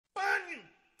Bunyan,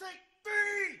 take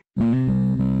three!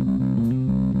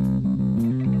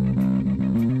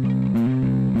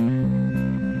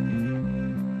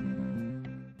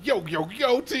 Yo,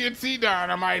 TNT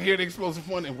Dynamite here, the Explosive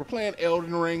One, and we're playing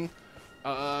Elden Ring.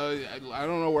 I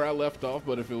don't know where I left off,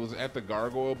 but if it was at the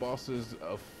gargoyle bosses,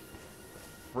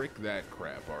 frick that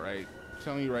crap, alright? I'm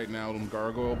telling you right now, them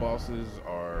gargoyle bosses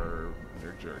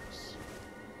they're jerks.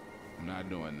 I'm not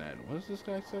doing that. What does this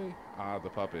guy say? Ah, the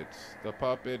puppets. The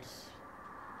puppets.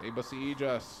 They besiege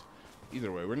us.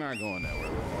 Either way, we're not going that way. We're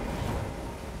going this way.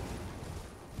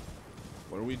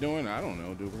 What are we doing? I don't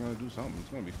know, dude. We're going to do something. It's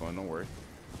going to be fun. Don't worry.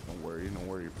 Don't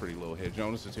worry, your pretty little head.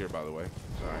 Jonas is here, by the way.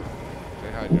 Sorry.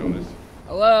 Say hi, Jonas.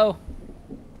 Hello.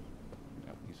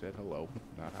 Yep, he said hello,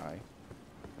 not hi.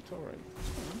 That's all right.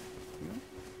 You know,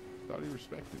 thought he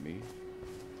respected me.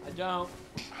 I don't.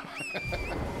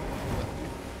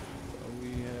 Well, we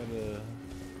had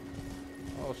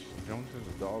oh, Jonas has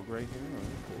a dog right here. Oh,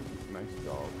 cool. Nice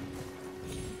dog.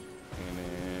 And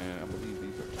then I believe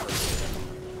these are turtles.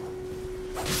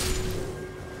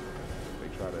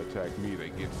 Try to attack me,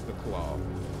 that gets the claw.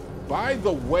 By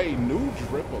the way, new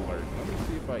drip alert. Let me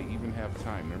see if I even have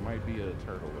time. There might be a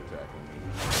turtle attacking me.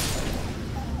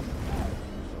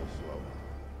 So slow.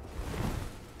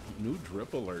 New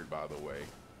drip alert, by the way.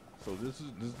 So this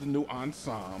is the new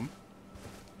ensemble.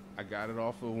 I got it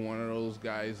off of one of those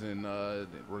guys in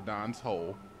Radon's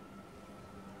hole.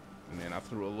 And then I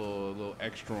threw a little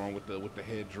extra on with the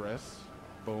headdress.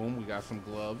 Boom, we got some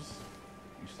gloves.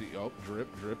 You see, oh,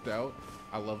 dripped out.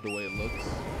 I love the way it looks.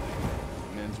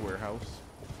 Men's Warehouse.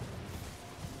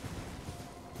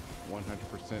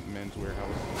 100% Men's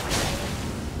Warehouse.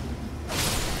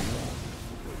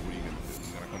 What are you gonna do?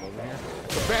 You gonna come over here?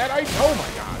 It's a bad idea. Oh my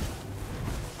god.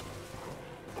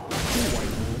 2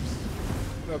 white wolves.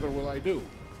 What other will I do?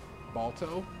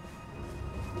 Balto?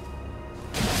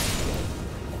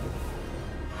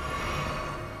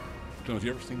 Jonas, have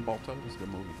you ever seen Balto? It's a good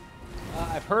movie.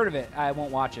 I've heard of it. I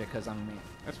won't watch it because I'm a man.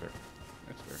 That's fair.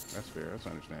 That's fair. That's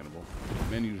understandable.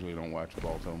 Men usually don't watch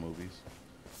Balto movies.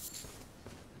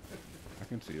 I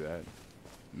can see that.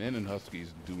 Men and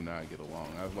huskies do not get along.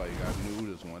 I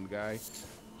knew this one guy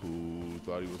who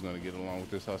thought he was going to get along with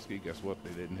this husky. Guess what?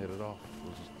 They didn't hit it off. It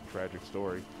was just a tragic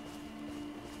story.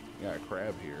 Got a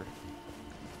crab here.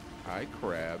 Hi,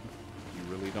 crab. You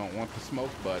really don't want the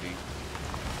smoke, buddy.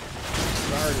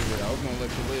 Started it. I was going to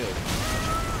let you live.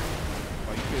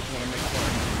 Why you kids want to make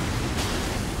fun?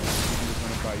 I'm just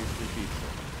going to buy you free pizza.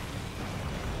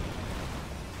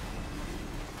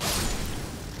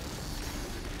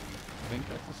 I think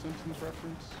that's a Simpsons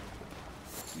reference.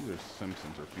 Either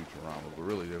Simpsons or Futurama, but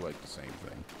really they're like the same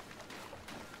thing.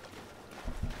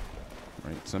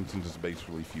 Right? Simpsons is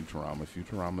basically Futurama.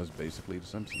 Futurama is basically the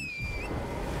Simpsons.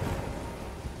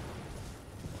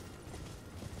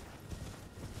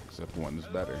 Except one is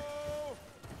better.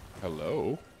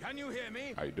 Hello? Can you hear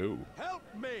me? I do. Help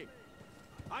me!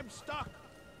 I'm stuck!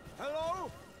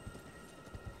 Hello?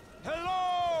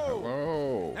 Hello?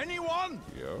 Hello? Anyone?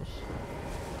 Yes.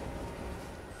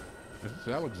 This is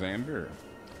Alexander.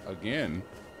 Again.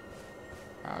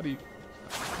 How do you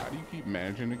keep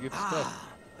managing to get stuck?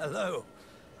 Hello.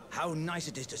 How nice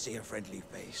it is to see a friendly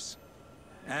face.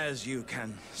 As you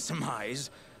can surmise,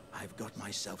 I've got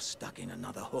myself stuck in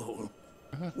another hole.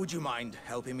 Would you mind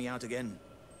helping me out again?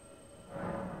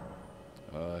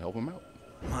 Help him out.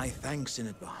 My thanks in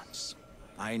advance.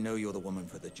 I know you're the woman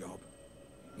for the job.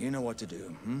 You know what to do,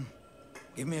 hmm?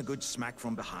 Give me a good smack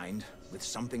from behind with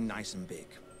something nice and big.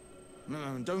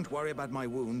 Don't worry about my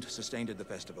wound sustained at the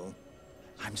festival.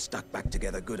 I'm stuck back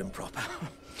together good and proper.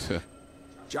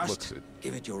 Just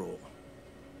give it your all.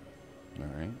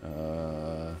 Alright,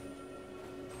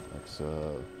 let's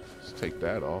take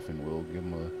that off and we'll give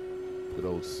him a good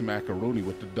old smackaroonie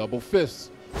with the double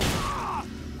fist. Out!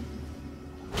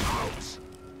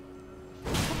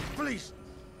 Please!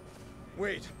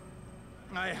 Wait.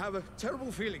 I have a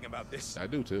terrible feeling about this. I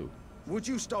do too. Would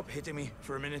you stop hitting me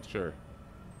for a minute? Sure.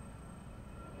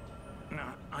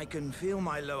 Now, I can feel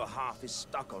my lower half is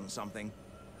stuck on something.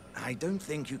 I don't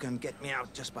think you can get me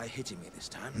out just by hitting me this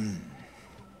time.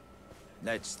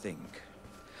 Let's think.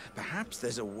 Perhaps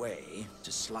there's a way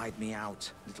to slide me out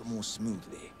a little more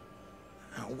smoothly.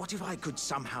 What if I could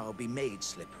somehow be made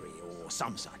slippery or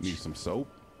some such? Need some soap?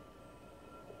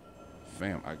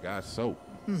 Fam, I got soap.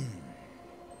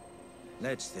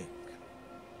 Let's think.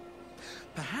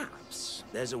 Perhaps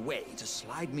there's a way to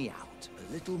slide me out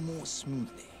a little more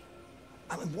smoothly.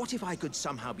 I mean, what if I could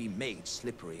somehow be made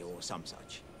slippery or some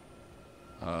such?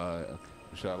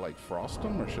 Should I like frost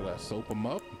them or should I soap them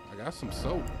up? I got some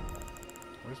soap.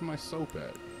 Where's my soap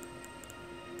at?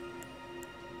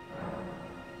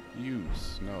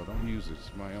 Use. No, don't use it.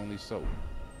 It's my only soap.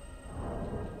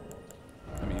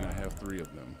 I mean, I have 3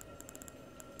 of them.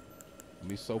 Let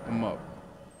me soap them up.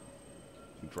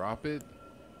 Drop it.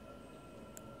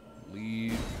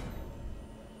 Leave.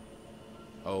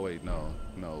 Oh wait, no.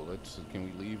 Can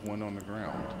we leave one on the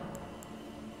ground?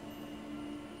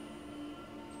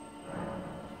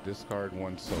 Discard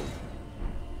 1 soap.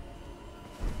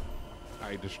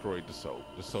 I destroyed the soap.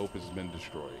 The soap has been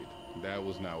destroyed. That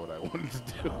was not what I wanted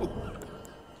to do.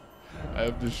 I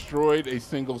have destroyed a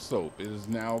single soap. It is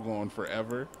now gone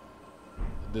forever.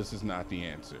 This is not the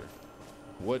answer.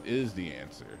 What is the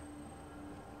answer?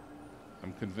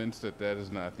 I'm convinced that that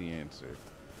is not the answer.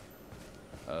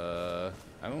 I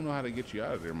don't know how to get you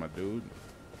out of there, my dude.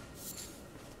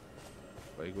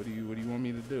 Like, what do you want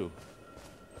me to do?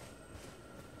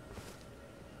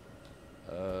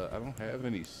 I don't have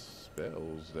any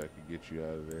spells that could get you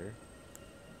out of there.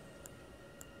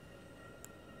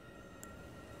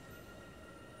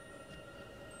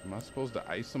 Am I supposed to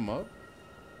ice him up?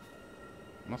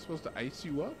 Am I supposed to ice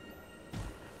you up?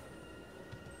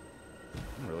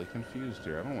 I'm really confused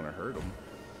here. I don't want to hurt him.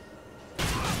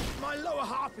 My lower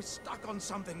half is stuck on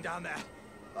something down there.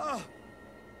 Oh.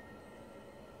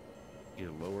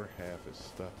 Your lower half is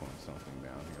stuck on something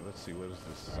down here. Let's see, what does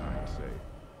this sign say?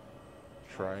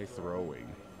 Try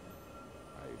throwing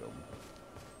item.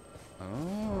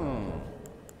 Oh.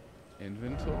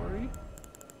 Inventory?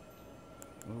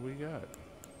 What do we got?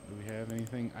 Do we have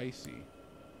anything icy?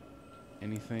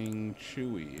 Anything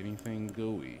chewy? Anything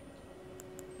gooey?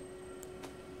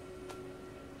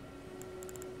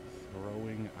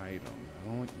 Throwing item.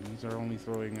 These are only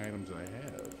throwing items I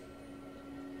have.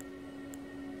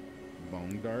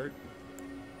 Bone dart,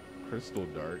 crystal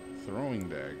dart, throwing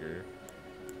dagger,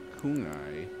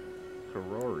 kunai,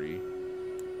 karori,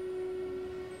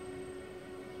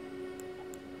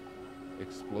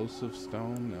 explosive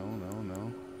stone.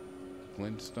 No.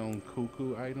 Glintstone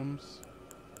cuckoo items.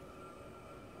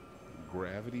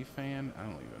 Gravity fan. I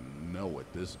don't even know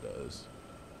what this does.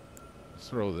 Let's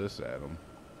throw this at him.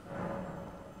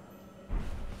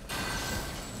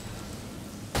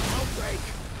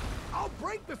 I'll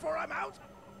break before I'm out.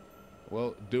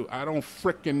 Well, dude, I don't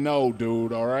frickin' know,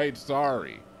 dude. All right,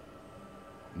 sorry.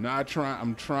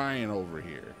 I'm trying over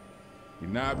here. You're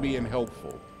not being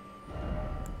helpful.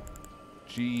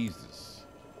 Jesus.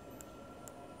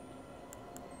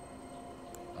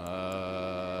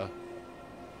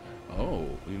 Oh,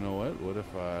 you know what? What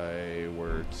if I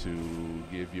were to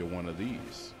give you one of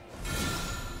these?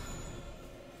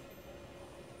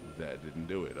 That didn't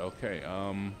do it. Okay,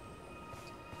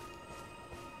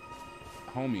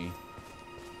 homie,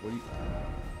 what do you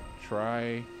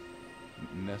try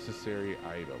necessary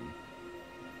item?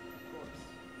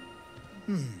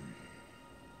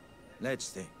 Let's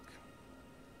think.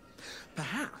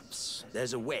 Perhaps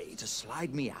there's a way to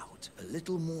slide me out a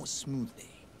little more smoothly.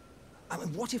 I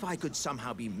mean, what if I could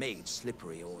somehow be made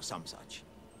slippery or some such?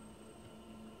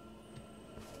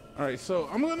 All right, so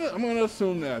I'm gonna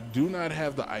assume that I do not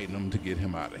have the item to get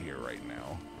him out of here right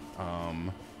now.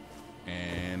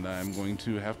 And I'm going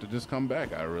to have to just come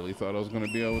back. I really thought I was going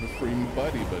to be able to free my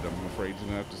buddy, but I'm afraid he's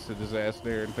going to have to sit his ass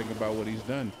there and think about what he's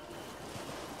done.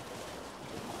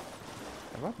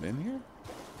 Have I been here?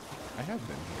 I have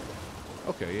been here.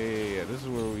 Okay, yeah. This is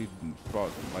where we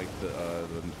fought, like, the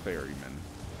ferryman.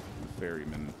 The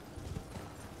ferryman.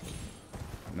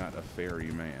 Not a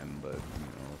ferryman, but, you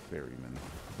know, a ferryman.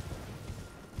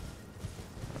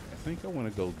 I think I want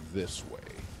to go this way.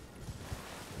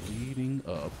 Leading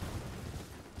up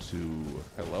to...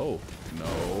 Hello?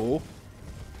 No.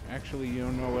 Actually, you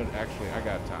know what? Actually, I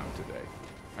got time today.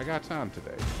 I got time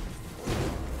today.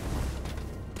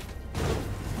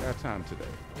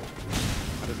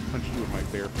 I just punched you with my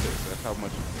bare fist. That's how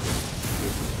much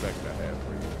disrespect I have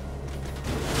for you.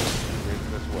 Right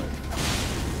this way.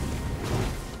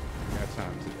 I got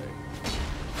time today.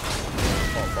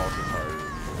 Fought bosses harder.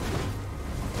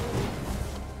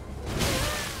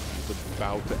 He's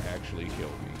about to actually kill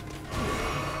me.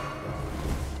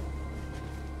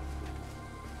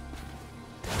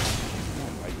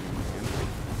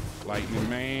 Lightning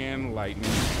Man,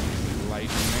 Lightning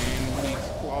Man beats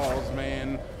Claws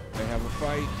Man. They have a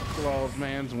fight. Claws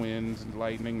Man wins.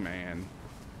 Lightning Man.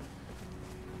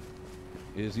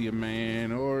 Is he a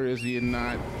man or is he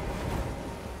not?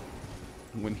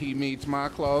 When he meets my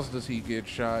claws, does he get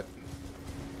shot?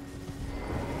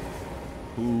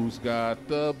 Who's got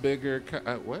the bigger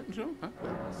what, Joe? Huh?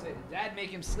 Did Dad make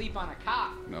him sleep on a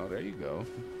cot? No, there you go.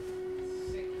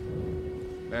 Sick.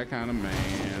 That kind of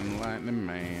man, Lightning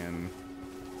Man.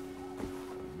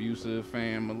 Abusive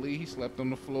family. He slept on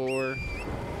the floor.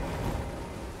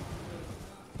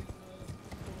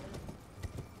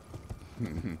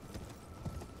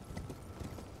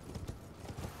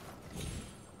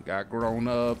 got grown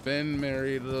up and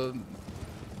married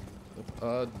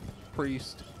a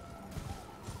priest.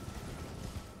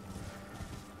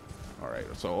 All right,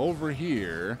 so over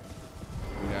here,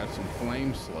 we got some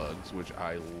flame slugs, which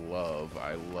I love.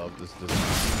 I love this design.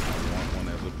 I want one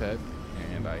as a pet,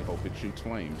 and I hope it shoots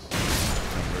flames.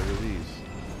 Where are these?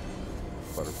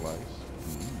 Butterflies.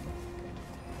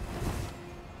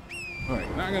 All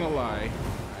right, not gonna lie,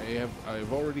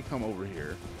 I've already come over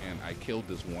here, and I killed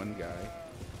this one guy.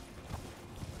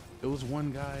 It was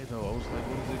one guy, though. I was like,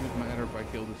 what does it even matter if I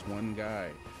kill this one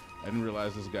guy? I didn't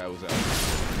realize this guy was out.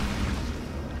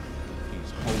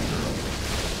 He's holder of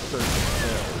certain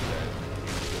spells that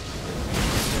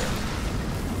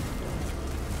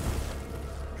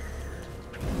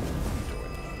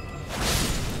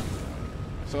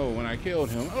So when I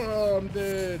killed him, oh, I'm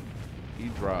dead. He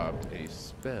dropped a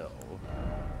spell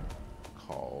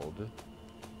called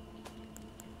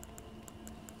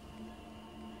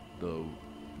the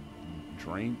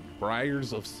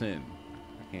Briars of Sin.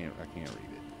 I can't read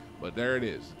it, but there it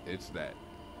is. It's that,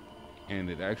 and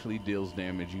it actually deals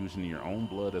damage using your own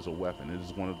blood as a weapon. It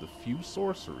is one of the few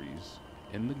sorceries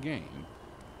in the game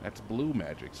that's blue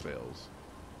magic spells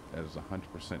that is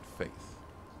 100% faith.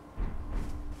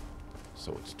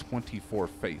 So it's 24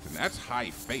 faith, and that's high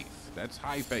faith. That's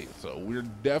high faith. So we're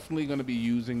definitely going to be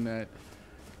using that.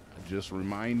 Just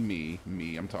remind me,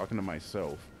 I'm talking to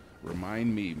myself.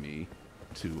 Remind me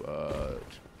to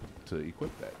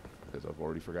equip that, because I've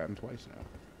already forgotten twice now.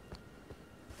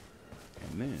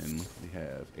 And then we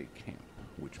have a camp,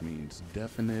 which means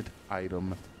definite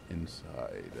item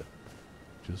inside.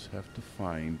 Just have to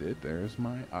find it. There's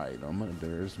my item.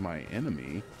 There's my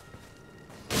enemy,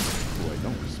 who I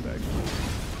don't respect.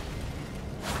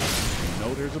 You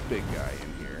know there's a big guy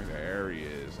in here. There he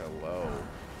is. Hello.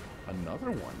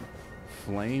 Another one.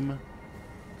 Flame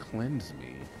cleanse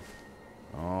me.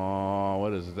 Oh,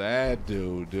 what does that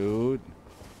do, dude?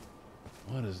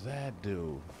 What does that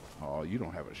do? Oh, you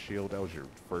don't have a shield. That was your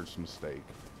first mistake.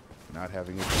 Not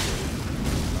having a shield.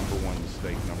 Number one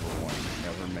mistake, number one.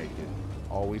 Never make it.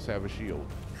 Always have a shield.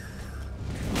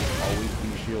 Always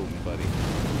be shielding, buddy.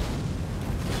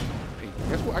 Hey,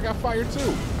 guess what? I got fire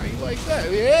too. How you like that?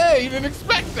 Yeah, you didn't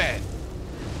expect that.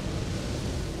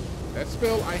 That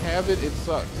spell, I have it. It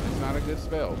sucks. It's not a good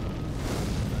spell.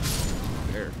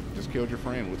 There, just killed your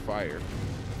friend with fire. I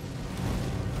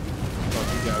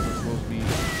thought you guys were supposed to be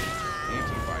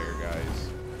anti-fire guys.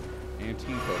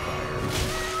 Antifa fire.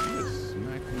 You just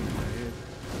smacked me in the head.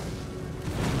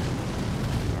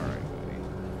 Alright, buddy.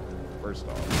 First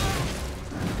off.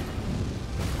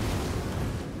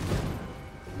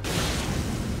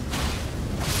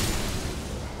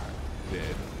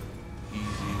 Dead.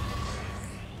 Easy.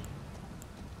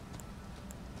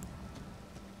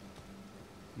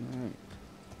 Alright.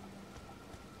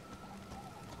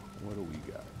 What do we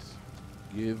got?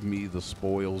 Give me the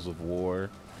spoils of war.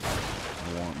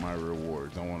 I want my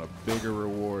rewards. I want a bigger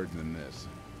reward than this.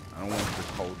 I don't want the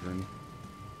cauldron.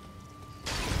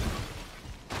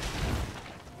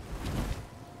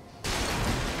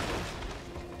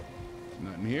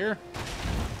 Nothing here.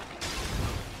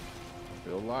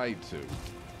 Feel lied to.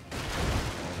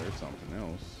 Oh, there's something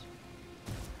else.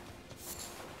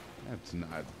 That's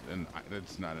not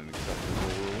an acceptable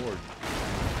reward.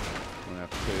 I'm gonna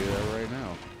have to tell you that right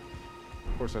now.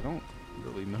 Of course, I don't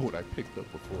really know what I picked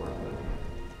up before, but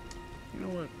you know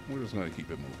what? We're just gonna keep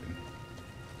it moving.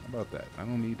 How about that? I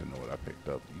don't need to know what I picked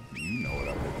up. You know what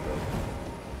I picked up.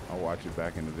 I'll watch it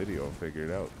back in the video and figure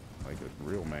it out like a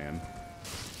real man.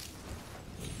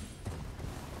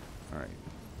 All right.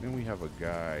 Then we have a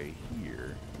guy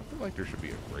here. I feel like there should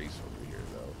be a grace over here,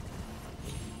 though.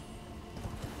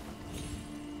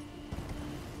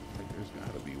 Like there's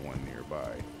got to be one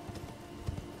nearby.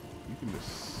 You can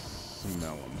just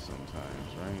smell them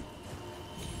sometimes, right?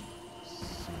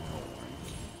 Smell one.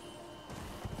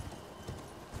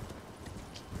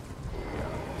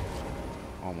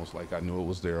 Yeah. Almost like I knew it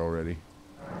was there already.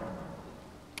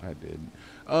 I didn't.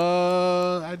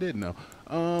 I did know.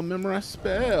 Memorize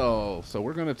spell. So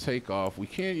we're gonna take off. We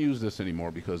can't use this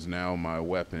anymore because now my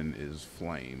weapon is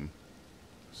flame.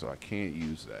 So I can't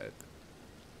use that.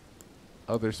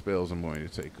 Other spells I'm going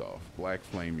to take off. Black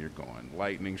flame, you're gone.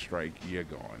 Lightning strike, you're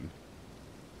gone.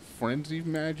 Frenzy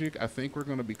magic, I think we're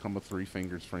gonna become a 3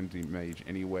 fingers frenzy mage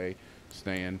anyway.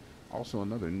 Stan. Also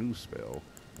another new spell,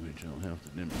 which I'll have to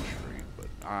demonstrate, but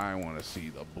I want to see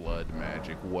the blood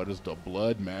magic. What does the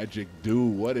blood magic do?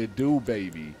 What it do,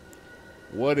 baby?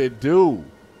 What it do?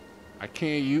 I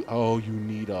can't use... Oh, you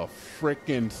need a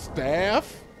frickin'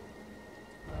 staff?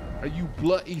 Are you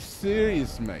bloody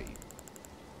serious, mate?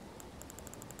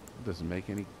 It doesn't make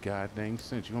any goddamn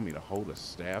sense. You want me to hold a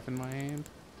staff in my hand?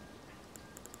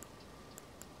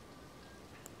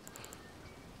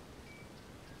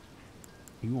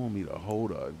 You want me to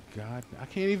hold a god? I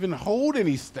can't even hold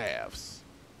any staffs.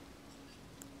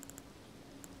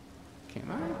 Can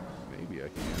I? Maybe I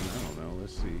can. I don't know.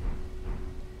 Let's see.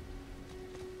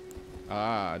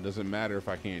 Ah, it doesn't matter if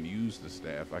I can't use the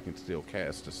staff. I can still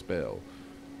cast a spell.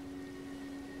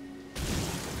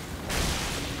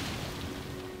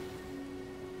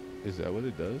 Is that what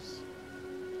it does?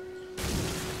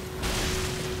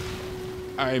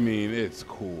 I mean, it's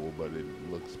cool, but it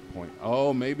looks point.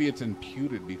 Oh, maybe it's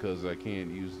imputed because I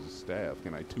can't use the staff.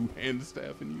 Can I two-hand the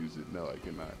staff and use it? No, I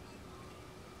cannot.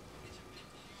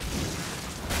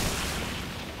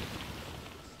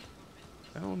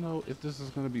 I don't know if this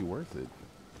is going to be worth it.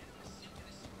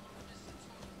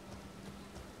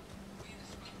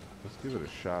 Let's give it a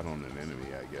shot on an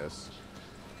enemy, I guess.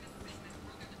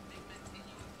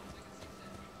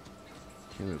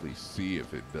 Can at least see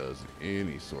if it does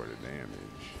any sort of damage.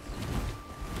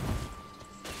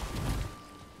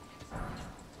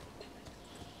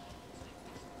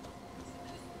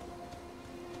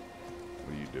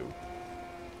 What do you do?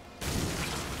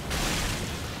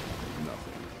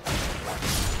 Nothing.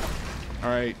 All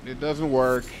right, it doesn't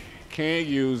work. Can't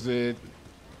use it.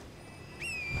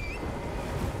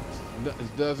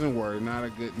 It doesn't work. Not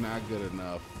good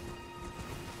enough.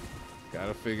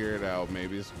 Gotta figure it out.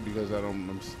 Maybe it's because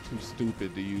I'm too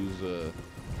stupid to use a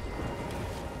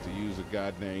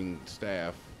goddamn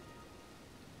staff.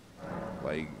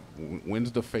 Like, when's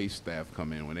the face staff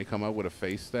come in? When they come up with a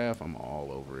face staff, I'm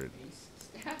all over it. Face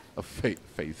staff? A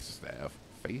faith staff.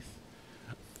 Faith?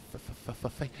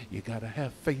 You gotta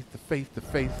have faith.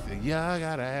 Yeah, I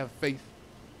gotta have faith.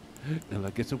 And I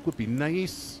guess it would be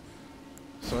nice.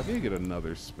 So I did get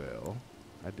another spell.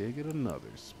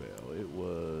 It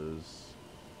was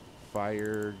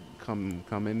fire come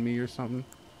in me or something.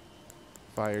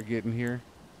 Fire get in here.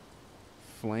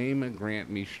 Flame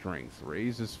grant me strength.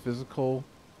 Raises physical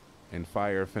and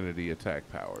fire affinity attack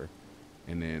power.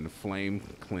 And then flame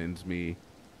cleanse me.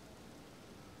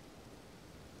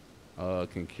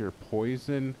 Can cure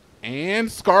poison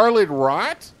and scarlet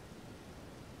rot.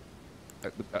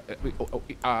 Yeah,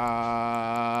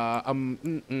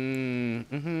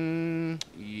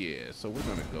 so we're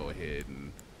gonna go ahead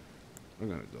and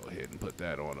put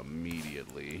that on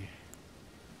immediately,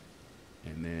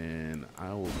 and then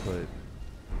I will put.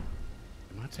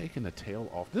 Am I taking the tail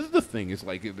off? This is the thing. It's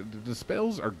like the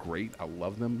spells are great. I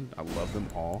love them.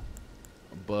 All,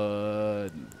 but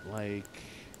like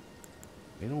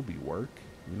they don't be work,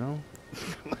 you know.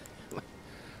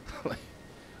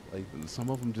 Like some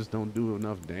of them just don't do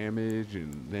enough damage,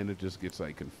 and then it just gets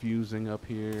like confusing up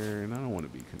here, and I don't want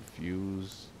to be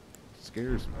confused. It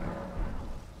scares me.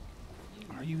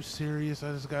 Are you serious?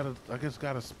 I just got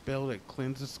a spell that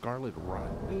cleanses scarlet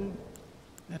rot, dude.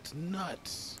 That's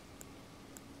nuts.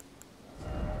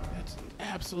 That's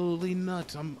absolutely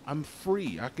nuts. I'm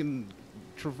free. I can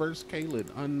traverse Caelid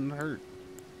unhurt,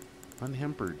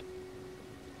 unhampered.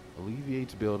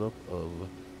 Alleviates buildup of.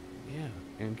 Yeah,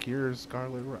 and cures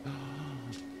scarlet rot.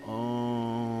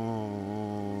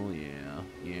 Oh, yeah.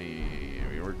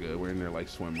 We're good. We're in there like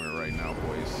swimwear right now,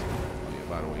 boys. Oh, yeah,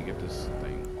 by the way, get this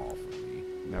thing off of me.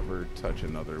 Never touch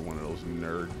another one of those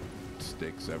nerd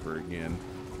sticks ever again.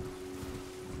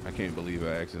 I can't believe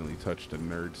I accidentally touched a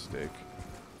nerd stick.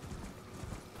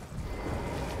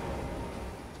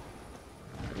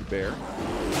 Hey, bear.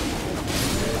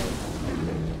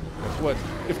 Guess what?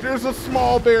 If there's a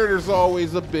small bear, there's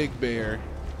always a big bear.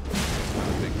 Not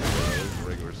a big bear, it's a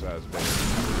regular sized bear.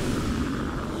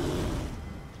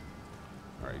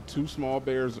 Alright, 2 small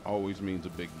bears always means a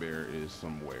big bear is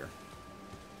somewhere.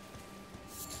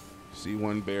 See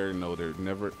one bear, no, they're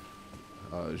never.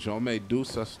 Jamais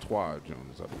deux à trois,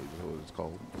 Jonas, I believe is what it's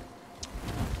called.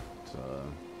 It's a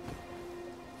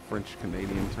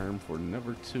French-Canadian term for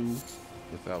never 2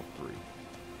 without 3.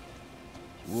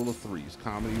 Rule of 3s,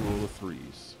 comedy rule of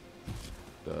 3s.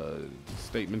 The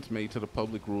statements made to the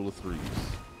public, rule of 3s.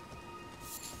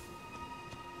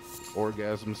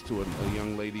 Orgasms to a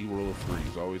young lady, rule of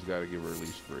 3s. Always got to give her at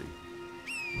least 3.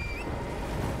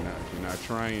 If you're not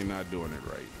trying, you're not doing it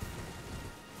right.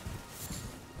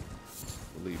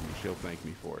 Believe me, she'll thank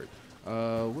me for it.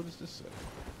 What does this say?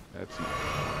 That's not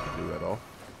what to do at all.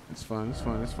 It's fine.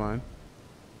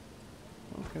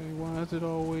 Okay, why is it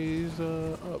always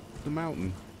up the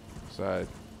mountain side?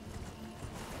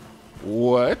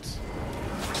 What?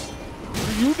 What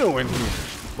are you doing here,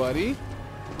 buddy?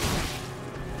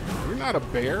 You're not a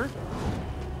bear.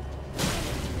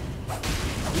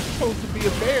 You're supposed to be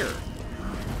a bear.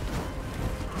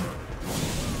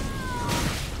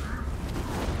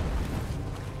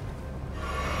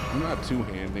 I'm not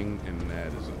two-handing, and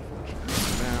that is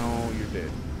unfortunate. Now you're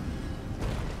dead.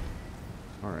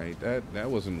 All right, that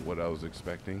wasn't what I was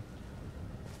expecting.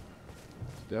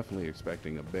 Definitely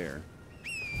expecting a bear.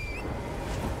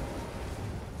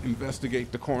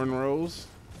 Investigate the cornrows,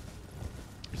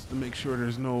 just to make sure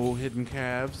there's no hidden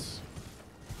calves.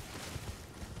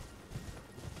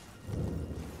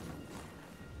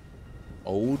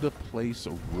 Old place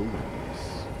of ruins.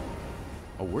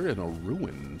 Oh, we're in a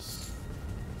ruins.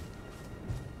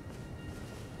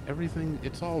 Everything,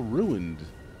 it's all ruined.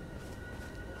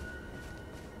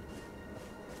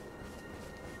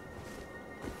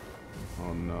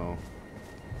 Oh no.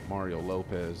 Mario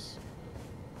Lopez.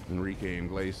 Enrique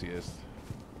Iglesias.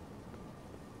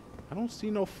 I don't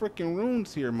see no freaking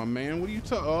ruins here, my man. What are you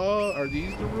talking? Are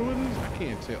these the ruins? I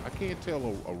can't tell. I can't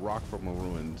tell a rock from a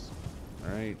ruins.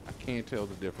 All right, I can't tell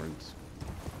the difference.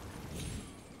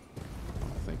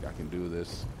 I think I can do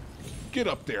this. Get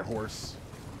up there, horse.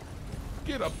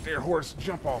 Get up there, horse.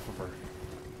 Jump off of her.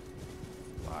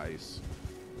 Lies.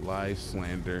 Lies,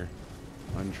 slander,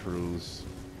 untruths.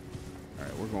 All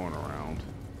right, we're going around.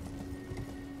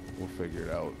 We'll figure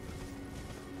it out.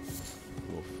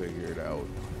 We'll figure it out.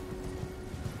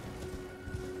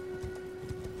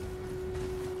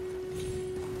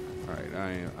 All right,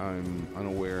 I'm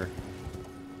unaware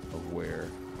of where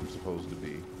I'm supposed to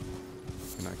be.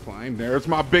 Can I climb? There's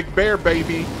my big bear,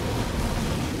 baby.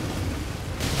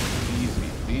 Easy.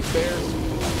 These bears, you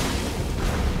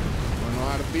wanna know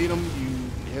how to beat them? You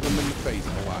hit them in the face a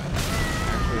lot.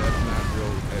 Actually, that's not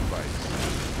real advice.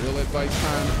 Real advice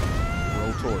time,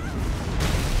 roll towards me.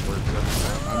 Works every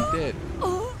time. I'm dead.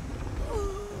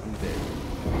 I'm dead.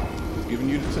 I was giving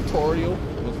you the tutorial.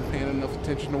 I wasn't paying enough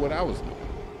attention to what I was doing.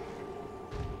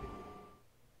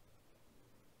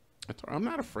 I'm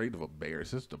not afraid of a bear.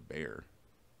 It's just a bear.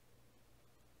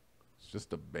 It's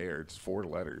just a bear. It's 4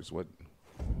 letters. What?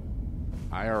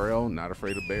 IRL, not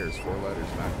afraid of bears. 4 letters.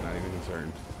 Not even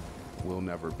concerned. Will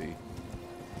never be.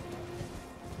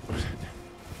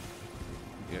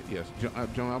 Yes,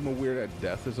 John, I'm aware that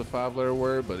death is a 5-letter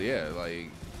word, but yeah, like...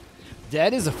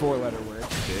 Dead is a 4-letter word.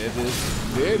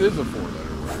 Dead is a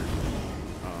 4-letter word.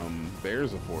 Bear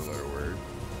is a 4-letter word.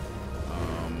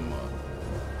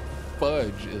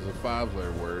 Fudge is a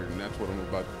 5-letter word, and that's what I'm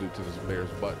about to do to this bear's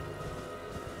butt.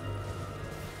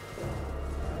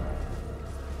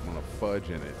 I'm gonna fudge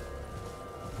in it.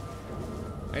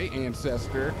 Hey,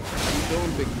 ancestor. How you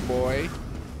doing, big boy?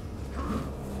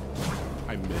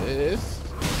 I missed.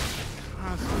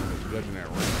 Constantly judging that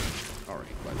range. All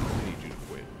right, buddy. I need you to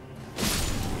quit.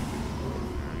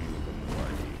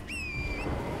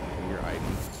 Your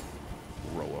item.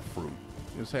 Row of fruit.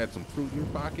 You just had some fruit in your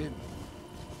pocket.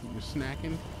 You're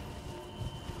snacking.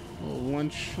 A little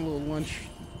lunch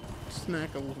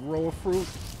snack, a little row of fruit.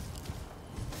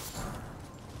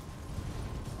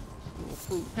 A little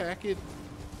fruit packet.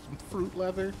 Some fruit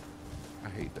leather. I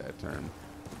hate that term,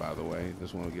 by the way.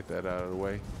 Just want to get that out of the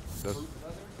way.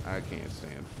 I can't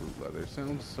stand fruit leather. It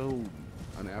sounds so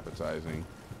unappetizing.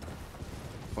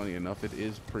 Funny enough, it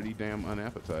is pretty damn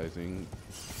unappetizing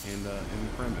in the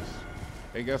premise.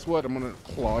 Hey, guess what? I'm gonna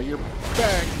claw your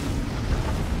back.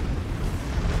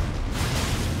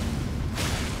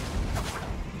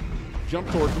 Jump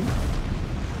towards him.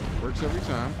 Works every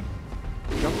time.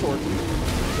 Jump towards him.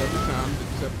 Works every time,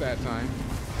 except that time.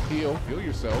 Heal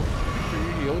yourself. Make sure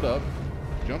you're healed up.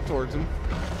 Jump towards him.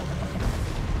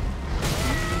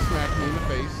 Smack me in the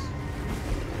face.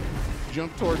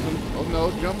 Jump towards him. Oh no,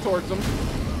 jump towards him.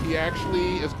 He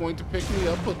actually is going to pick me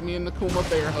up, put me in the Kuma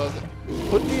bear hug,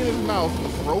 put me in his mouth,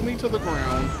 throw me to the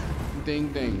ground. Ding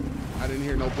ding. I didn't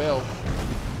hear no bell.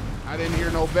 I didn't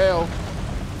hear no bell.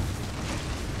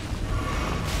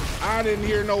 I didn't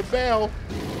hear no bell.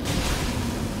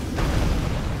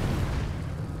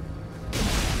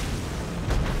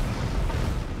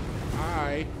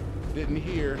 I didn't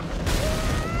hear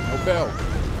no bell.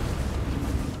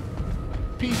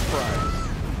 Peace prize.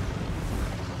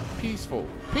 Peaceful.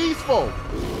 Peaceful.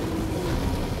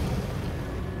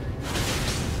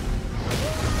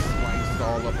 Sliced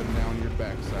all up and down your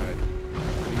backside.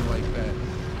 How do you like that?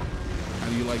 How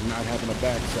do you like not having a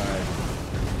backside?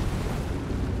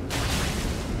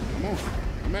 Come on.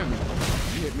 Come at me.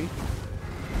 You hit me.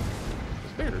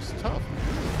 This bear is tough, man.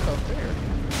 This is a tough bear.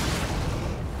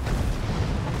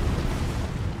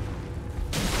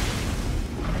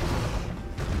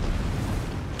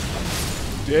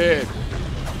 Dead.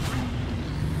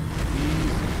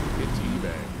 Get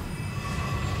teabagged.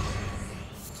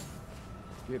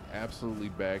 Get absolutely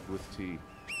bagged with tea.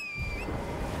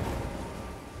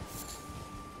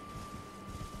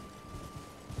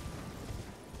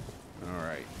 All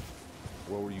right.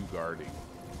 What were you guarding?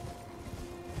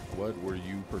 What were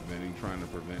you trying to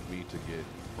prevent me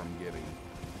from getting?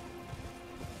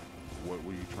 What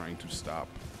were you trying to stop?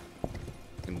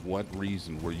 And what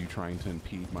reason were you trying to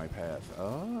impede my path?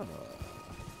 Ah,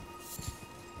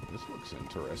 this looks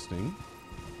interesting.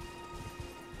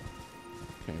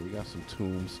 Okay, we got some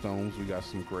tombstones. We got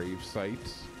some grave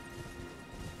sites.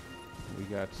 We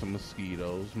got some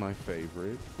mosquitoes, my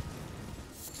favorite.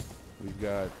 We've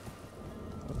got...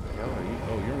 What the hell are you?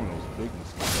 Oh, you're one of those big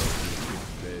mosquitoes. You get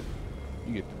the dead.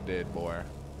 You get the dead, boy. I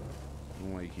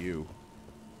don't like you.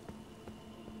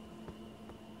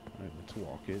 Alright, let's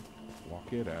walk it.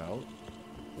 Walk it out.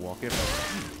 Walk it out.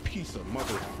 You piece of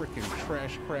mother frickin'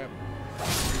 trash crap.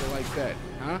 You like that,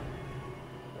 huh?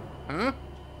 Huh?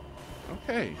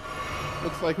 Okay.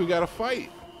 Looks like we got a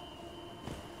fight.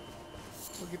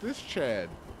 Look at this Chad.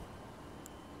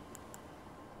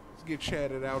 Let's get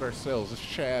chatted out ourselves. Let's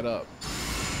chat up.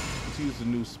 Let's use the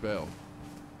new spell.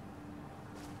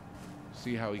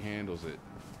 See how he handles it.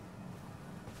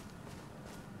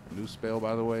 New spell,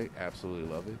 by the way. Absolutely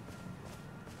love it.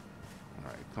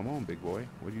 Alright, come on, big boy.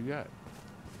 What do you got?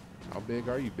 How big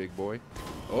are you, big boy?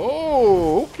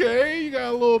 Oh, okay. You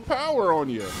got a little power on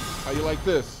you. How you like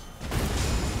this?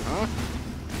 Huh?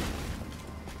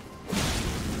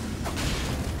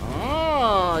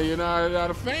 Ah, you're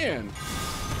not a fan.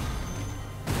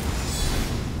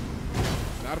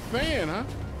 Not a fan, huh?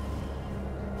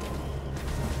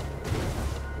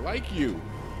 Like you.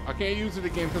 I can't use it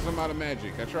again because I'm out of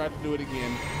magic. I tried to do it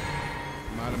again.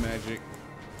 I'm out of magic.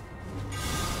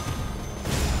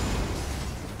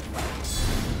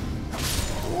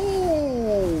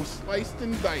 Ooh, sliced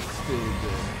and diced.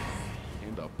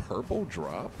 And a purple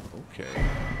drop. Okay.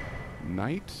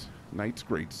 Knight's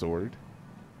greatsword.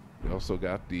 We also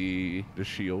got the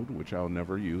shield, which I'll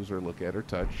never use or look at or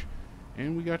touch.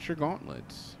 And we got your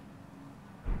gauntlets.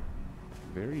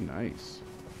 Very nice.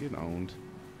 Get owned.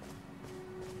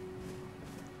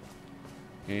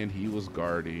 And he was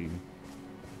guarding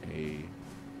a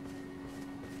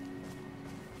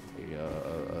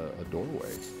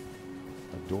doorway.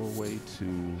 A doorway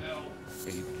to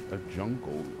a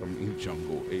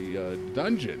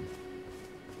dungeon.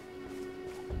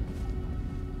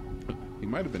 He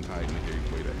might have been hiding a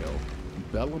gateway to hell.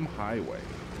 Bellum Highway.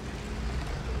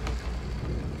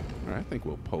 All right, I think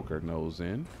we'll poke our nose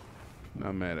in.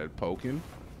 Not mad at poking.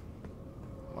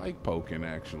 Like poking,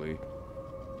 actually.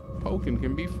 Poking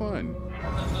can be fun.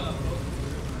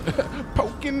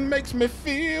 Poking makes me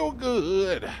feel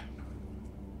good.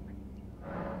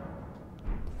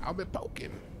 I'll be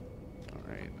poking. All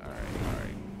right.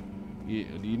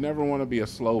 You never want to be a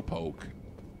slow poke.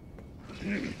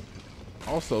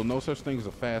 Also, no such thing as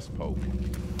a fast poke.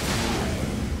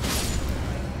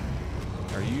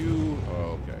 Are you?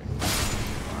 Oh, okay.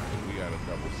 All right, we got a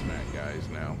double smack guys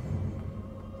now.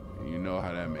 You know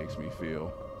how that makes me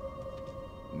feel.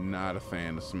 Not a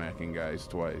fan of smacking guys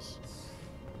twice.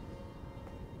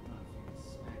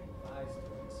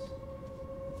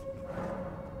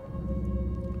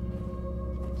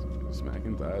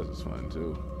 Smacking thighs is fun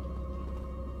too.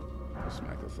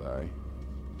 Smack a thigh.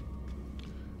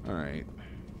 Alright.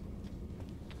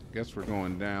 Guess we're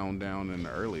going down in the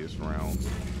earliest round.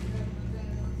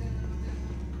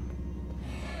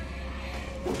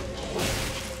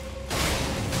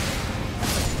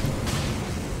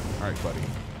 Alright, buddy.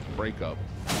 Break up.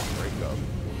 Break up.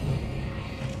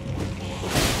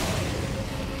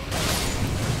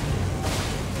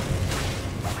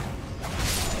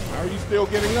 How are you still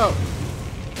getting up?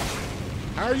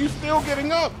 How are you still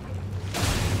getting up?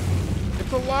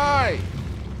 It's a lie.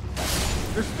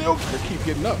 They keep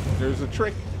getting up. There's a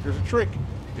trick. There's a trick.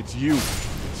 It's you.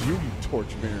 It's you, you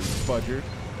torch-bearing fudger.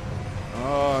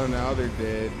 Oh, now they're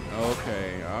dead.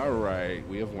 Okay, all right.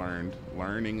 We have learned.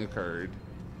 Learning occurred.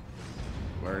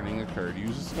 Learning occurred.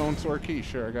 Use a stone sword key.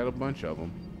 Sure, I got a bunch of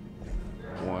them.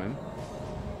 One.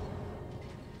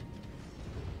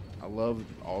 I love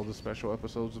all the special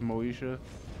episodes of Moesha,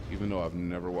 even though I've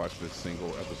never watched a single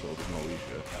episode of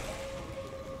Moesha.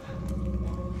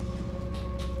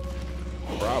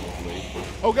 Probably.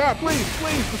 Oh God, please,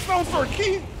 please, the stone sword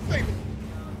key! Save it.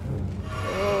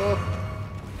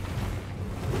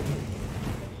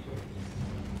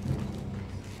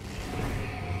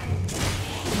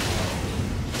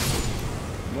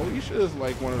 Moesha is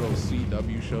like one of those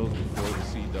CW shows before the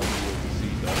CW was the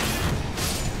CW.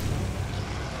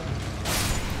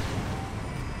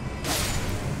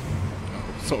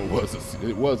 So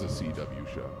it was a CW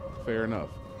show. Fair enough.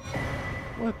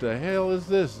 What the hell is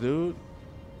this, dude?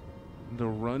 The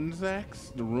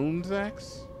Runzax? The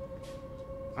Runezax?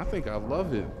 I think I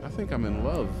love it. I think I'm in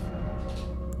love.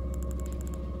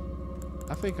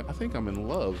 I think I'm in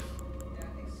love.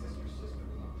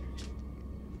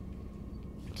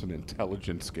 It's an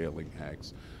intelligent scaling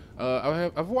axe.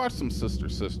 I've watched some Sister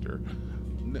Sister,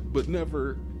 but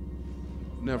never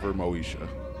Moesha.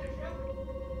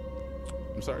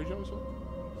 I'm sorry, Joseph.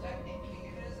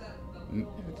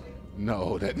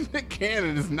 No, that Nick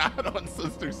Cannon is not on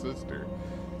Sister Sister.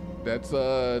 That's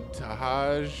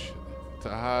Tahaj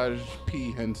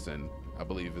P. Henson, I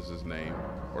believe is his name,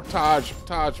 or Taj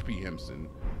P. Henson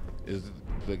is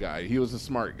the guy. He was a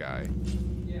smart guy.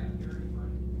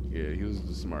 Yeah, he was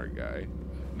the smart guy.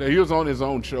 No, he was on his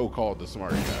own show called The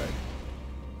Smart Guy.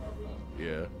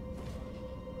 Yeah.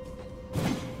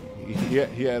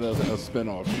 He had a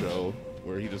spin-off show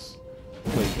where he just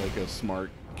played like a smart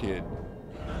kid.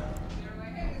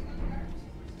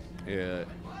 Yeah.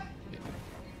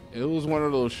 It was one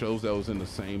of those shows that was in the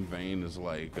same vein as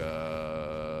like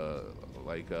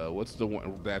what's the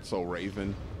one, That's So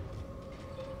Raven?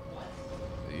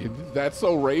 That's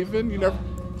So Raven?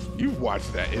 You've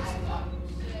watched that.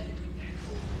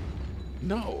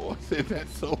 No,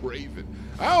 That's So Raven.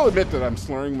 I'll admit that I'm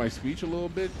slurring my speech a little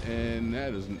bit, and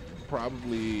that is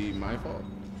probably my fault.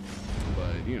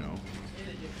 But, you know.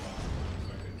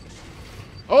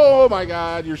 Oh my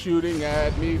God, you're shooting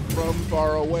at me from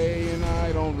far away, and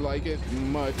I don't like it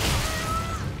much.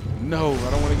 No, I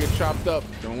don't want to get chopped up.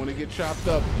 Don't want to get chopped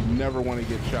up. You never want to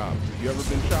get chopped. Have you ever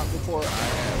been chopped before? I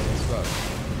have. It sucks.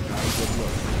 Not a good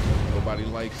look. Nobody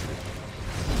likes it.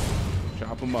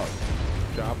 Chop them up.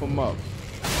 Chop them up.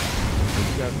 Are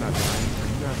you guys not dying? Are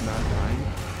you guys not dying?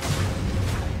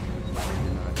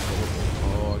 You're not.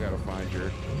 Oh, I gotta find your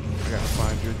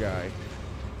guy.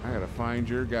 I gotta find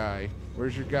your guy.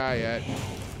 Where's your guy at?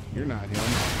 You're not him.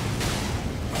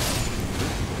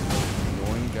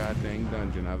 Annoying goddamn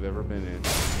dungeon I've ever been in.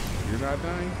 You're not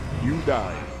dying? You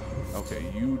died. Okay,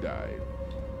 you died.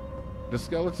 The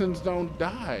skeletons don't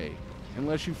die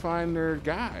unless you find their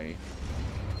guy.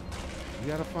 You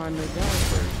gotta find their guy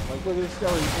first. Like, look at the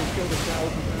skeleton. You can kill the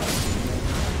 1,000 times.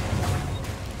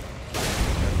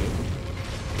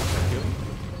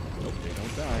 Nope, they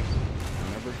don't die. They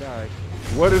never die.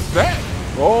 What is that?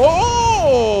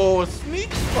 Oh, a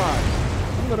sneak spot.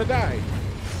 I'm gonna die.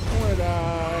 I'm gonna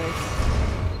die.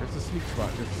 There's a sneak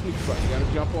spot. There's a sneak spot. You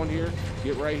gotta jump on here.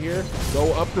 Get right here.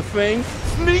 Go up the thing.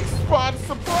 Sneak spot.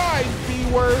 Surprise.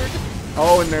 B-word.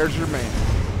 Oh, and there's your man.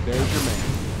 There's your man.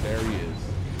 There he is.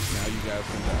 Now you guys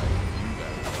can die. You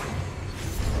guys can die.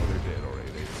 Oh, they're dead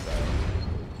already. They just died.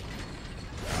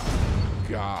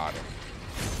 Got him.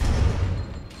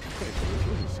 Okay, so this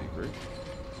was a secret.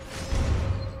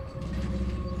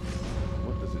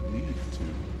 What does it lead to?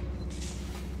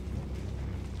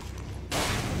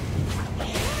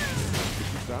 Could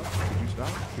you stop? Could you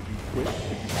stop? Could you quit?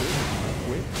 Could you quit?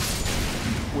 Quit?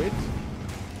 Quit?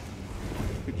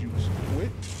 Could you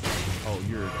quit? Oh,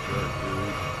 you're a jerk,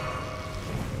 dude.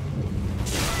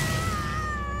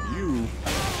 You?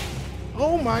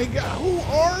 Oh my God, who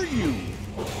are you?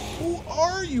 Who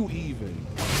are you even?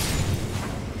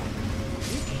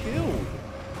 You killed.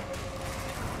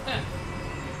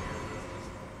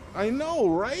 I know,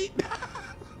 right?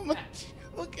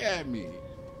 Look at me.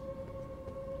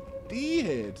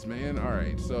 D-heads, man. All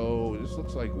right, so this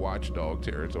looks like watchdog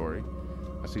territory.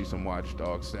 I see some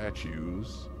watchdog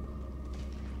statues.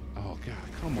 Oh,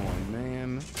 God, come on,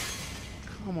 man.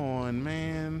 Come on,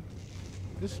 man.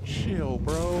 Just chill,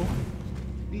 bro.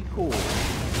 Be cool.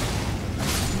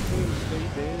 Stay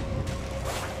dead.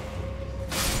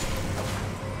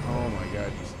 Oh, my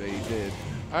God, you stay dead.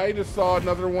 I just saw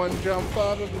another one jump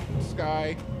out of the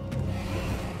sky.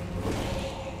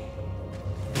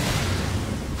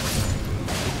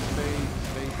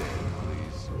 Stay dead,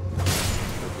 please.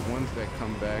 Because the ones that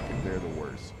come back, they're the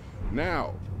worst.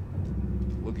 Now,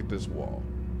 look at this wall.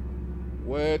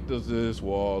 What does this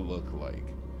wall look like?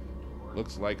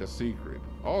 Looks like a secret.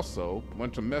 Also, a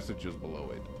bunch of messages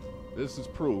below it. This is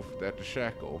proof that the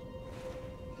shackle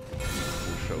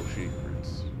will show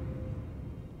secrets.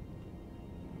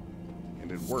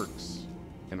 And it works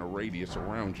in a radius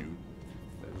around you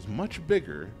that is much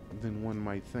bigger than one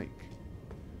might think.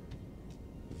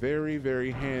 Very,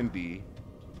 very handy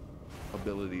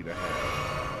ability to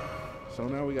have. So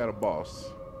now we got a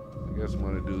boss. I guess I'm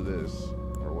gonna do this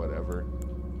or whatever.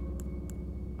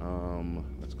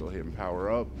 Let's go ahead and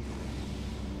power up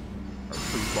our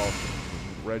pre-boss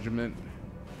regiment.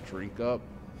 Drink up.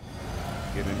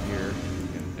 Get in here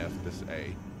and F this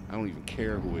A. I don't even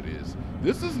care who it is.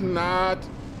 This is not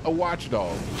a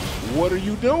watchdog. What are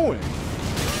you doing?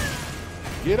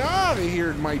 Get out of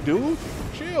here, my dude.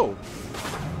 Chill.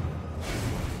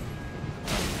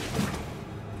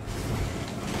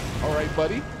 All right,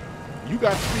 buddy. You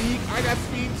got speed, I got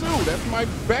speed too. That's my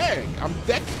bag. I'm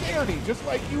dexterity, just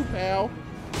like you, pal.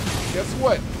 Guess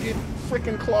what? Get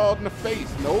freaking clawed in the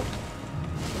face. Nope.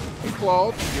 Get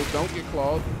clawed. You don't get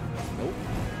clawed. Nope.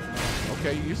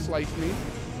 Okay, you sliced me.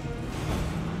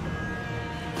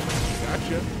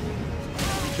 Gotcha.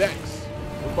 Dex.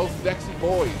 We're both Dexy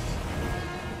boys.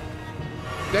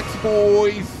 Dex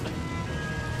boys.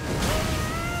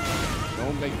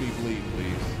 Don't make me bleed,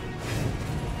 please.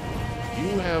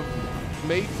 You have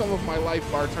made some of my life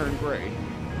bar turn gray.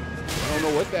 I don't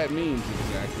know what that means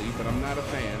exactly, but I'm not a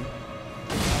fan.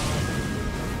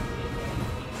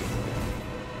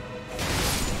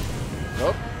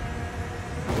 Nope.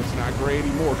 It's not gray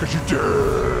anymore because you're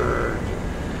dead.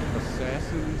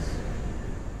 Assassin's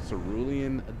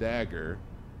Cerulean Dagger.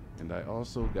 And I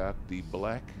also got the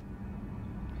black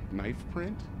knife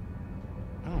print.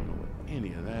 I don't know what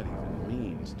any of that even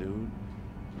means, dude.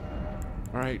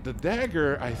 All right, the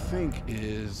dagger I think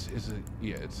is it's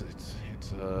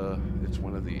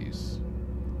one of these.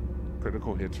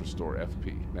 Critical hits restore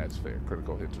FP. That's fair.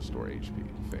 Critical hits restore HP.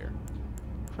 Fair.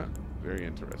 Huh. Very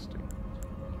interesting.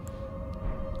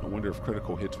 I wonder if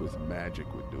critical hits with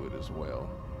magic would do it as well.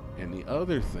 And the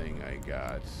other thing I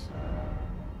got,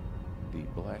 the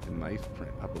black knife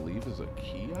print, I believe is a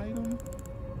key item.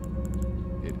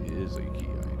 It is a key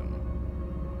item.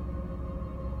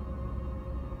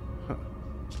 Huh.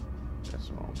 That's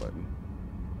the wrong button.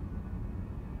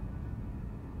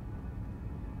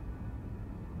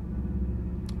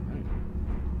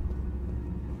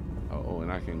 Oh,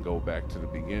 and I can go back to the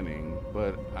beginning,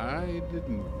 but I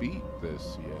didn't beat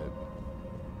this yet.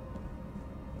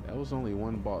 That was only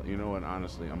one ball. You know what?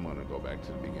 Honestly, I'm going to go back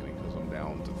to the beginning because I'm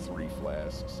down to 3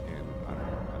 flasks and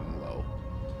I'm low.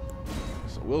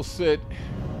 So we'll sit.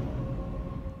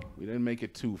 We didn't make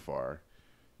it too far.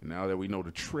 Now that we know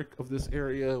the trick of this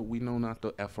area, we know not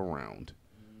to F around.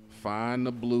 Find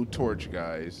the blue torch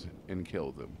guys and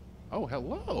kill them. Oh,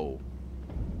 hello.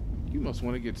 You must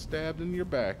want to get stabbed in your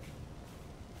back.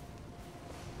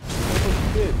 That's what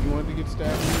you did. You wanted to get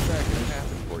stabbed in your back and it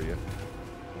happened for you.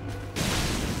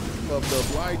 Love to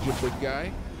oblige you, big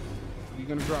guy. You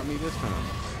gonna drop me this time?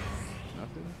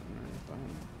 Nothing? Alright,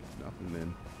 fine. Nothing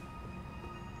then.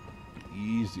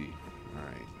 Easy.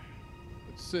 Alright.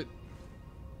 Let's sit.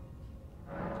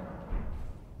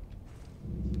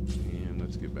 And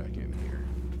let's get back in here.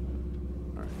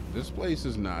 Alright. This place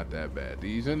is not that bad.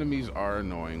 These enemies are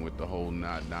annoying with the whole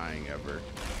not dying ever.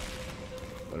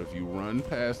 But if you run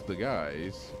past the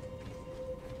guys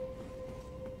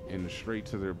and straight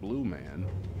to their blue man,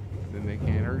 then they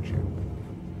can't hurt you.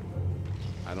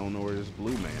 I don't know where this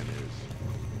blue man is.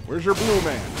 Where's your blue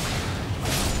man?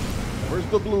 Where's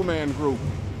the blue man group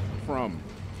from?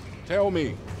 Tell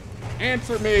me.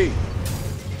 Answer me.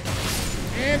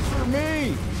 Answer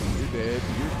me. You're dead.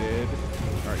 You're dead.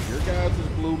 All right, your guys'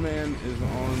 blue man is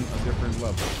on a different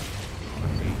level. I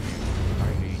hate you.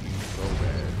 I hate you so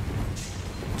bad.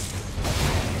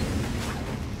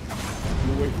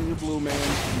 You away from your blue man.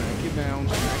 Smack you down.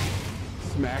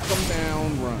 Smack him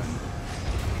down, run.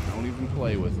 Don't even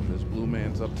play with him. This blue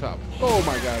man's up top. Oh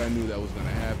my god, I knew that was going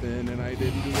to happen, and I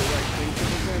didn't do the right thing to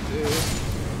prevent it.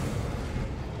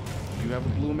 You have a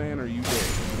blue man, or you dead?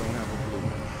 You don't have a blue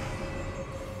man.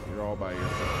 You're all by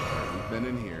yourself. Right, we've been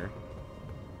in here.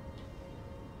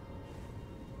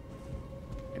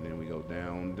 And then we go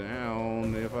down,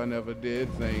 down. If I never did,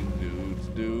 thank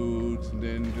dudes,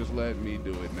 then just let me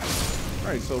do it now. All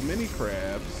right, so mini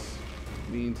crabs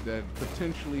means that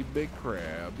potentially big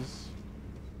crabs,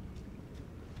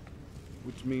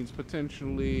 which means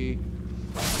potentially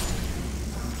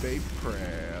baby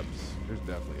crabs. There's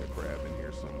definitely a crab in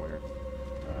here somewhere.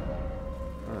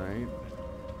 All right,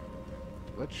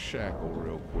 let's shackle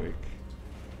real quick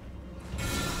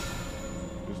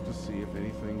just to see if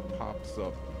anything pops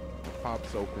up,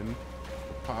 pops open,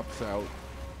 pops out.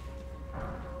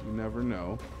 You never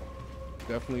know.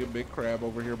 Definitely a big crab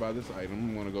over here by this item.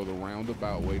 I'm going to go the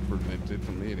roundabout way to prevent it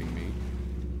from hitting me.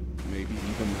 Maybe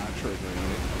even not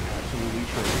triggering it. Absolutely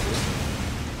triggered it.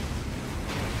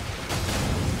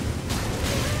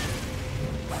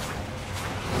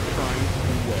 I'm trying to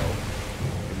do well.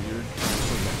 And you're trying to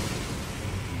prevent it.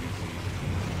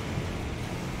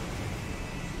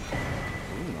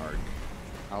 Narc.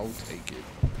 I'll take it.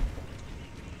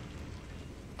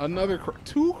 Another crab.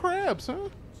 2 crabs, huh?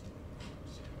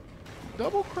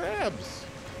 Double crabs.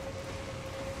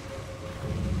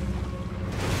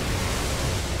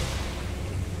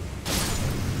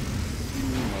 You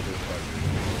motherfucker.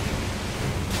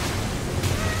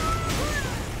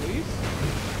 Please?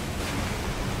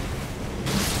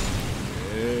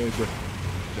 Dead.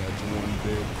 That's one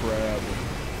dead crab.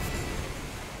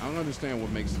 understand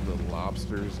what makes the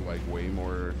lobsters like way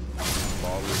more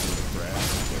ballers than the crabs,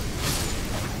 but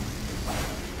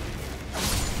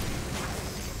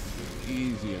it's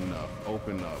easy enough.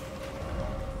 Open up.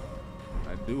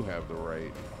 I do have the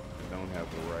right. I don't have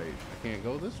the right. I can't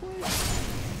go this way?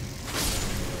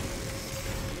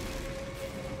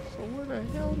 So where the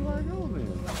hell do I go then?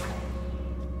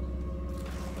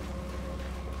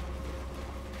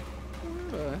 Where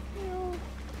the hell?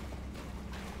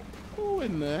 Who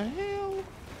in the hell?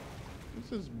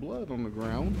 This is blood on the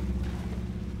ground.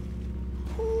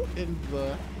 Who in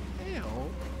the hell?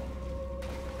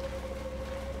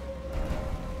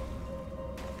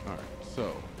 Alright,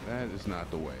 so that is not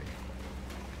the way.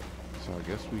 So I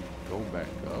guess we go back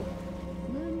up.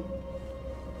 Man,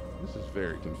 this is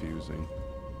very confusing.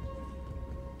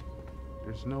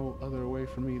 There's no other way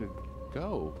for me to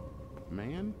go,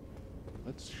 man.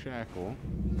 Let's shackle.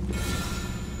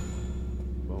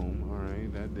 Boom. All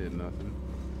right, that did nothing.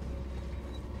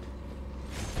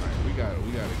 All right, we gotta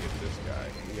get this guy.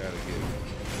 We gotta get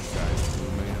this guy,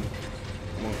 man.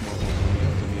 Come on, come on, come on. Let me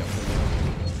up, let me up, let me up.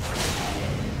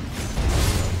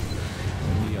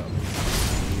 Let me up.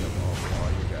 Let me up.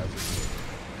 All you guys are dead.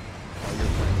 All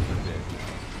your friends are dead now.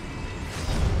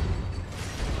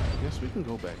 I guess we can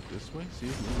go back this way. See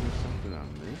if maybe there's something I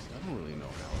missed. I don't really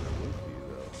know how that would be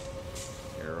though.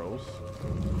 Arrows.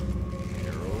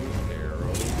 Arrows,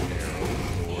 arrows, arrows,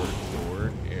 sword,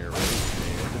 sword, arrows,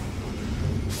 dead.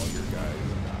 All your guys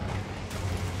die.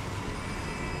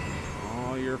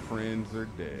 All your friends are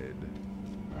dead.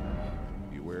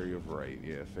 Be wary of right.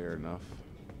 Yeah, fair enough.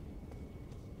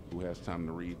 Who has time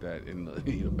to read that in the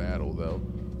heat of battle, though?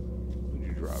 Would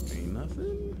you drop me?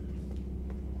 Nothing?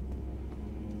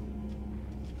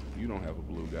 You don't have a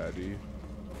blue guy, do you?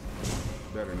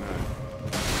 Better not.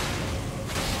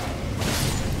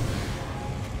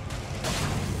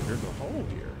 There's a hole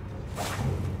here.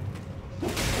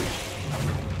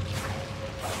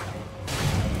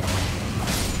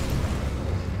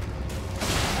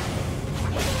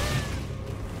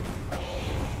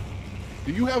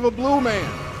 Do you have a blue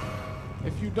man?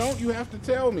 If you don't, you have to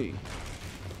tell me. You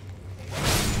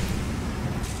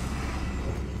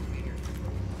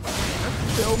have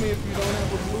to tell me if you don't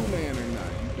have a blue man or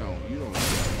not. You don't. You don't.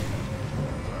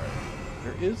 Alright.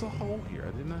 There is a hole here.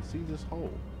 I did not see this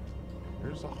hole.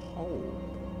 There's a hole.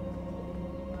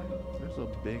 There's a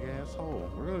big ass hole.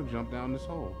 We're gonna jump down this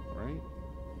hole, right?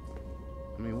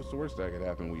 I mean, what's the worst that could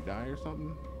happen? We die or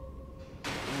something?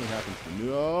 What happens to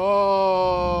me?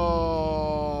 Oh!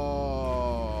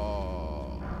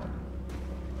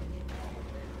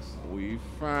 We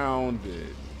found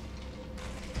it.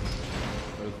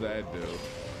 What does that do?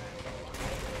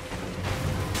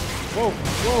 Whoa,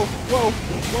 whoa, whoa,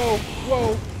 whoa,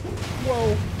 whoa,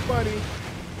 whoa, buddy.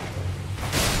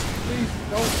 Please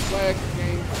don't lag the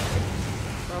game.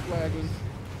 Stop lagging.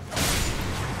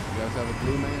 You guys have a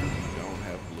blue man? You don't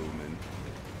have blue men.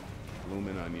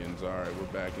 Bloomin' onions. Alright,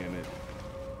 we're back in it.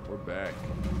 We're back.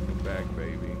 We're back,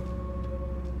 baby.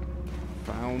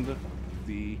 Found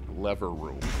the lever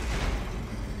room.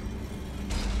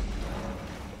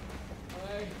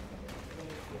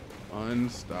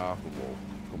 Unstoppable.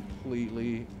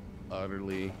 Completely,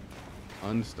 utterly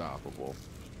unstoppable.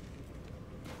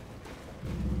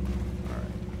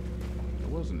 Alright. There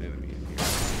was an enemy in here.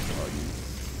 Are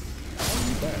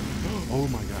you back? Oh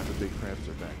my god, the big crabs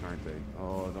are back, aren't they?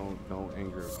 Oh, don't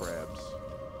anger the crabs.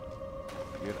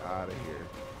 Get out of here.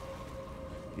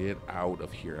 Get out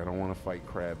of here. I don't want to fight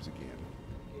crabs again.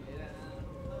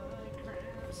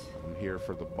 I'm here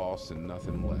for the boss and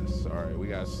nothing less. Alright, we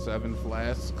got 7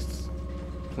 flasks.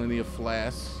 Plenty of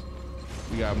flasks.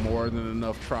 We got more than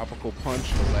enough tropical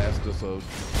punch to last us a...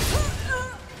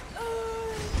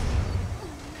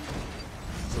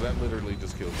 So that literally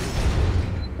just killed me.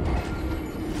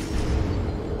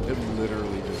 It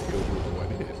literally just killed me with one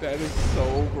hit. That is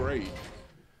so great.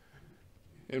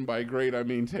 And by great, I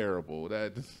mean terrible.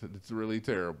 It's really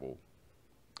terrible.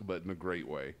 But in a great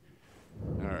way.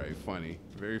 Alright, funny.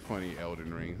 Very funny,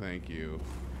 Elden Ring. Thank you.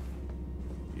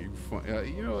 You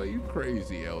know, you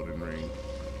crazy, Elden Ring.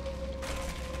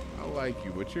 I like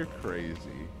you, but you're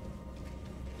crazy.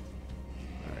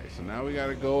 Alright, so now we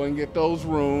gotta go and get those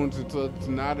runes. It's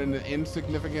not an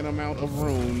insignificant amount of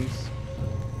runes.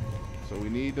 So we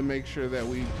need to make sure that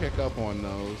we pick up on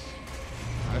those.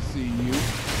 I see you.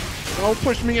 Don't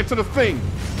push me into the thing!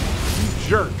 You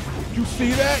jerk! You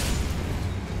see that?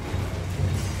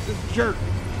 This jerk!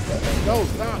 No,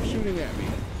 stop shooting at me.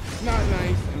 It's not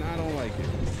nice, and I don't like it.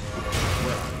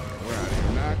 Where we're out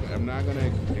of here. I'm not gonna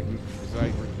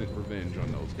excite revenge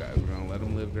on those guys. We're gonna let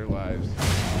them live their lives.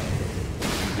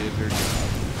 They did their job.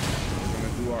 We're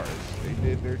gonna do ours. They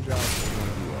did their job. We're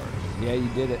gonna do ours. Yeah, you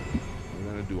did it.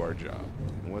 We're gonna do our job.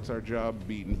 And what's our job?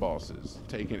 Beating bosses,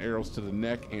 taking arrows to the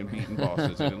neck and beating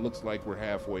bosses. And it looks like we're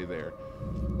halfway there.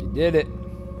 You did it.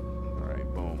 All right,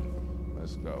 boom.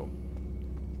 Let's go.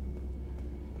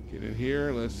 Get in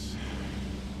here. Let's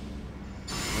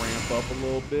ramp up a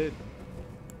little bit.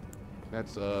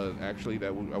 That's actually I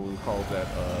would call that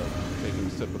taking a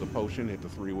sip of the potion, hit the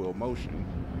 3-wheel motion,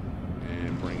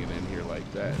 and bring it in here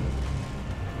like that.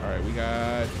 All right, we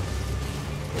got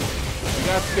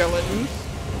skeletons.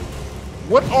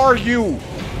 What are you?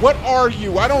 What are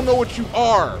you? I don't know what you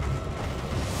are.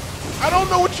 I don't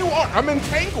know what you are. I'm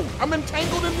entangled. I'm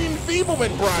entangled in the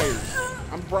enfeeblement briars.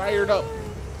 I'm briared up.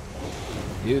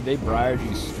 Dude, they briared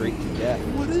you straight to death.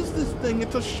 What is this thing?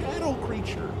 It's a shadow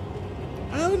creature.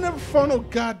 I've never fought no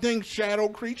goddamn shadow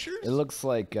creatures. It looks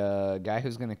like a guy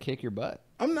who's gonna kick your butt.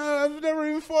 I've never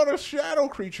even fought a shadow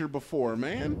creature before,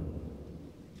 man.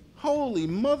 Holy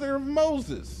mother of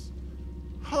Moses.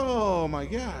 Oh my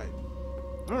God.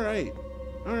 All right.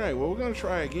 Well, we're gonna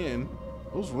try again.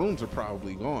 Those rooms are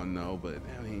probably gone though, but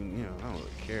I mean, you know, I don't really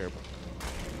care. But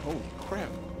holy crap.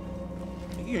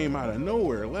 He came out of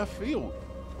nowhere, left field.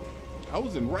 I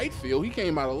was in right field. He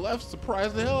came out of left,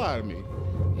 surprised the hell out of me.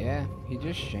 Yeah, he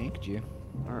just shanked you.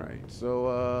 All right,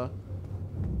 so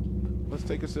let's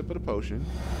take a sip of the potion.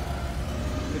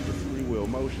 Hit the 3-wheel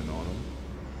motion on him.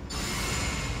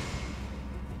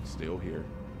 Still here.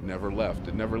 Never left.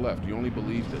 It never left. You only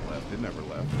believed it left. It never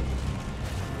left.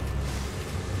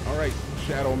 All right,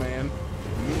 Shadow Man.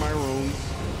 Give me my runes.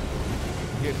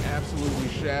 Get absolutely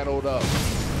shadowed up.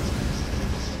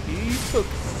 He took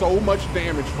so much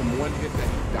damage from one hit that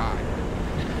he died.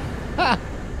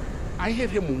 I hit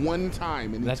him one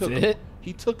time, and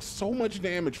he took so much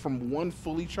damage from one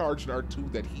fully charged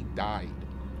R2 that he died.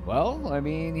 Well, I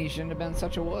mean, he shouldn't have been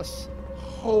such a wuss.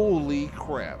 Holy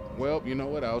crap! Well, you know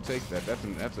what? I'll take that.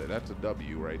 That's a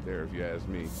W right there, if you ask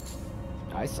me.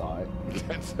 I saw it.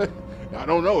 I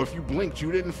don't know. If you blinked,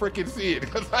 you didn't freaking see it,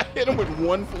 because I hit him with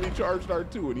one fully charged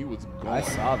R2, and he was gone. I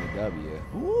saw the W.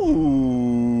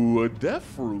 Ooh, a death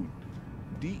fruit.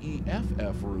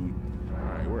 DEFF root. All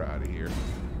right, we're out of here.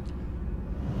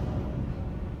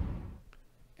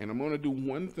 And I'm going to do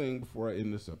one thing before I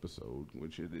end this episode,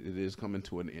 which it is coming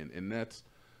to an end, and that's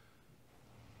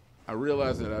I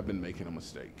realize that I've been making a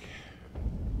mistake,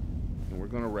 and we're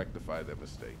going to rectify that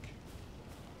mistake.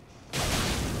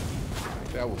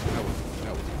 That was a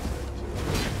mistake too.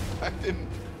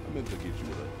 I meant to get you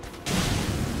with a.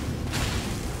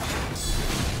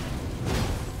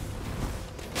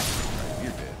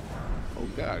 You're dead. Oh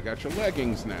God, I got your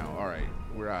leggings now. All right,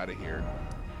 we're out of here.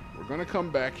 We're gonna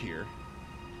come back here,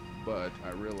 but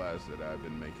I realize that I've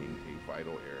been making a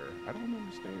vital error. I don't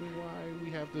understand why we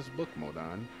have this book mode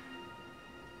on.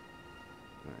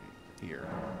 All right, here.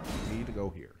 We need to go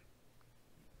here.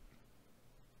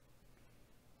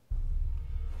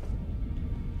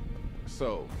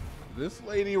 So, this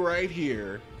lady right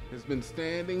here has been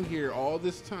standing here all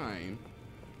this time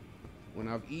when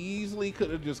I've easily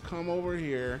could have just come over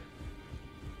here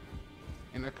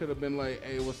and I could have been like,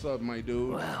 hey, what's up, my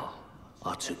dude? Well,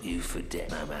 I took you for dead,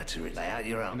 no matter it. Lay out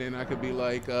your own. And then I could be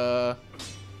like,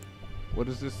 what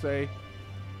does this say?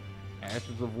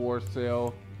 Ashes of War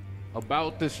sale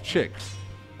about this chick.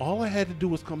 All I had to do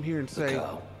was come here and say,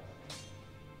 girl.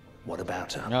 What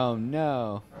about her? Oh,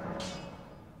 no.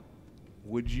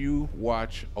 Would you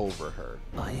watch over her?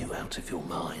 Are you out of your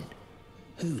mind?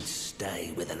 Who'd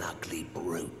stay with an ugly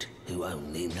brute who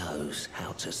only knows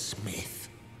how to smith?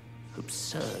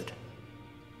 Absurd.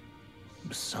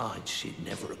 Besides, she'd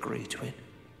never agree to it.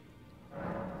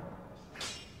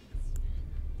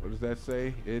 What does that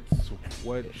say? It's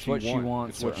what she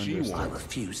wants. It's what she wants. I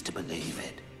refuse to believe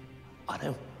it. I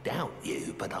don't doubt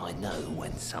you, but I know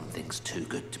when something's too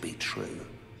good to be true.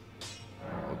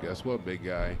 Well, guess what, big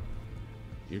guy?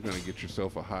 You're gonna get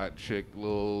yourself a hot chick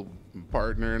little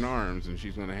partner in arms, and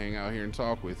she's gonna hang out here and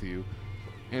talk with you.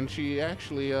 And she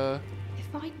actually, If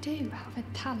I do have a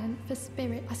talent for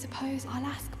spirit, I suppose I'll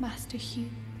ask Master Hugh.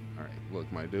 All right,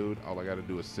 look, my dude, all I gotta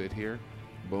do is sit here.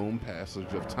 Boom,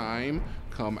 passage of time.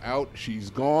 Come out, she's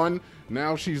gone.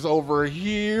 Now she's over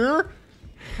here,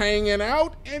 hanging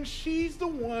out, and she's the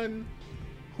one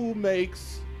who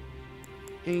makes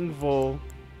Ingval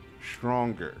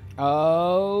stronger.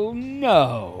 Oh,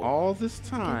 no. All this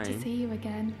time. Good to see you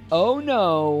again. Oh,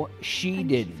 no, she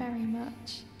didn't. Thank you very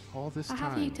much. All this I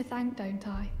time. have you to thank, don't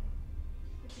I?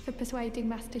 For persuading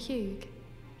Master Hugh.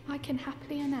 I can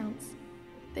happily announce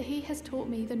that he has taught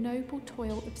me the noble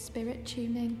toil of spirit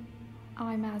tuning.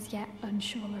 I'm as yet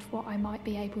unsure of what I might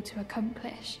be able to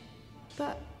accomplish,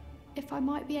 but if I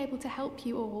might be able to help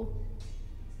you all,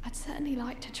 I'd certainly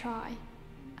like to try.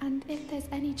 And if there's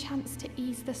any chance to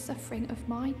ease the suffering of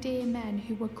my dear men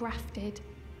who were grafted,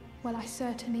 well, I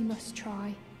certainly must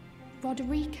try.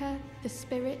 Roderica, the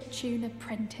Spirit Tune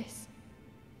Apprentice.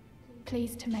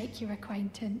 Pleased to make your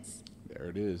acquaintance. There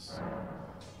it is.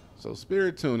 So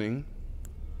spirit tuning.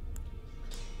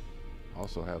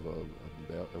 Also have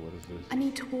a belt. What is this? I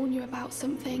need to warn you about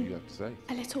something. What do you have to say?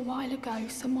 A little while ago,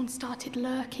 someone started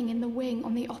lurking in the wing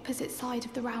on the opposite side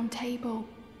of the round table.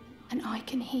 And I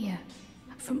can hear,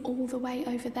 from all the way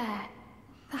over there,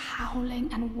 the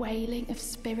howling and wailing of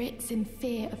spirits in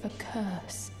fear of a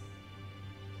curse.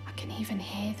 I can even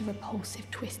hear the repulsive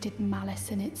twisted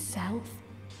malice in itself.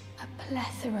 A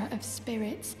plethora of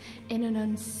spirits in an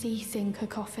unceasing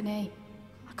cacophony.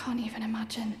 I can't even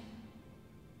imagine.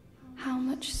 How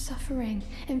much suffering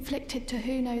inflicted to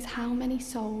who knows how many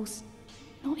souls.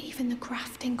 Not even the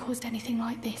grafting caused anything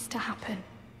like this to happen.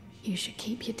 You should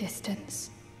keep your distance.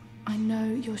 I know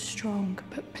you're strong,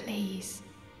 but please.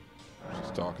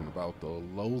 She's talking about the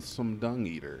loathsome dung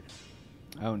eater.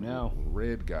 Oh no.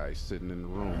 Red guy sitting in the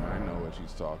room. I know what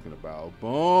she's talking about.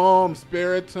 Boom!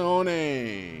 Spirit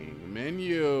tuning.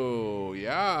 Menu.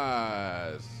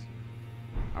 Yes.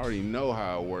 I already know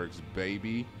how it works,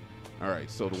 baby.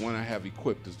 Alright, so the one I have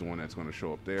equipped is the one that's going to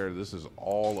show up there. This is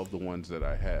all of the ones that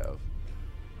I have.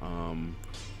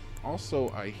 Also,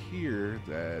 I hear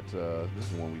that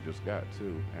this is one we just got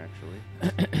too, actually.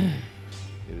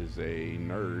 It is a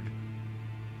nerd.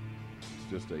 It's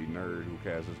just a nerd who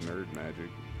casts nerd magic.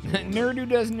 So Nerd who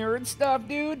does nerd stuff,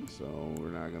 dude. So we're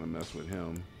not going to mess with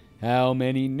him. How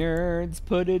many nerds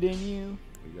put it in you?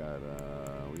 We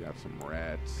got some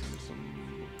rats and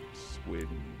some squid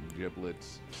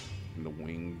giblets and the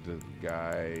winged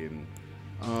guy,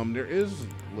 and there is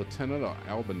Lieutenant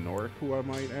Albinoric who I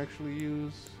might actually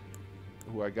use,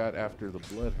 who I got after the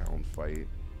Bloodhound fight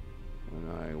when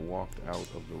I walked out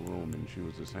of the room and she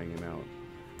was just hanging out.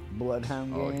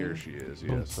 Bloodhound Oh, gang? here she is.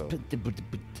 Yeah. So Oh,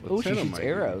 she Lieutenant shoots might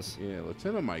arrows. Yeah,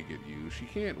 Lieutenant might get used. She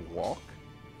can't walk,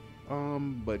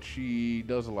 but she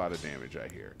does a lot of damage, I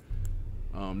hear.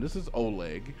 This is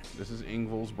Oleg. This is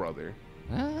Ingval's brother.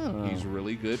 Oh. He's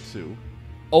really good too.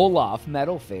 Olaf,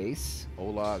 metal face.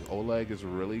 Oleg is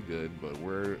really good, but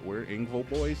we're Ingval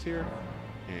boys here,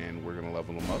 and we're gonna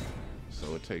level him up.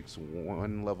 So it takes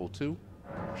 1 level 2,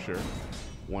 sure.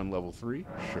 1 level 3,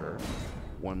 sure.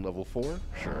 1 level 4,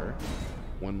 sure.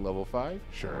 1 level 5,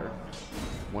 sure.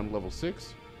 1 level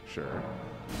 6, sure.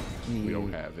 We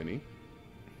don't have any.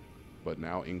 But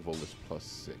now Ingval is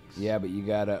 +6. Yeah, but you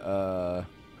gotta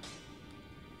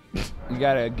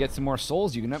get some more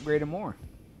souls. You can upgrade them more.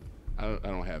 I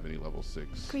don't have any level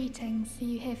 6. Greetings, are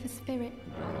you here for spirit?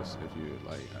 Jonas, if you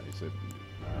like, I said,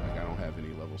 like, I don't have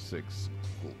any level 6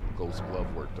 ghost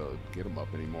glove work to get him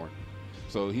up anymore.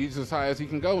 So he's as high as he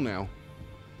can go now,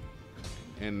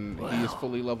 and he is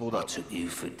fully leveled I up. took you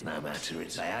for no matter.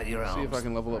 It's out your arms. See if I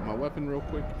can level up my weapon real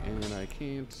quick, and I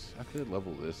can't. I could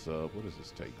level this up. What does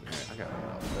this take? Man, I got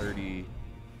about 30.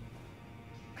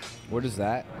 What is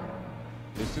that?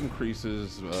 This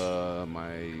increases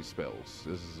my spells.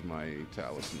 This is my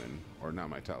talisman, or not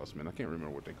my talisman. I can't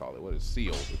remember what they call it. What is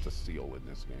seal? It's a seal in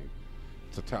this game.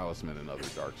 It's a talisman in other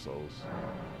Dark Souls.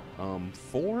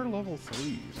 4 level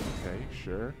 3s. Okay,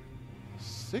 sure.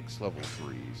 6 level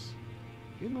 3s.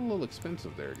 Getting a little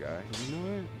expensive there, guy. You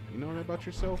know that? You know that about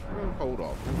yourself? You're gonna hold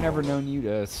off. I've never known you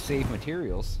to save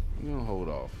materials. You're gonna hold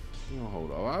off. You're gonna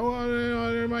hold off.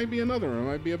 There might be another one. It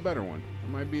might be a better one. It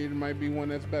might be one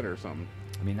that's better or something.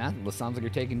 I mean, that sounds like you're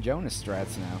taking Jonas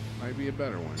strats now. Might be a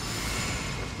better one.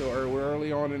 We're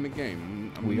early on in the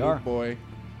game. I'm We a are. rude boy.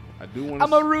 I do want to.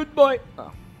 I'm a rude boy.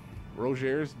 Oh.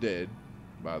 Roger's dead,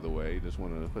 by the way. Just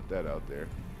want to put that out there.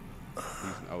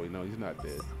 He's not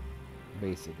dead.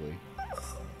 Basically.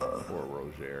 Poor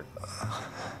Roger.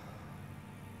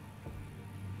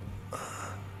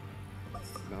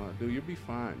 No, dude, you'll be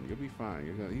fine. You'll be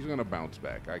fine. He's gonna bounce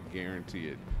back. I guarantee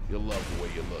it. You'll love the way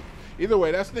you look. Either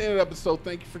way, that's the end of the episode.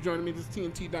 Thank you for joining me. This is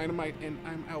TNT Dinomight, and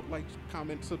I'm out. Like,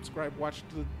 comment, subscribe, watch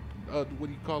the what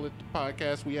do you call it? The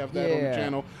podcast. We have that on the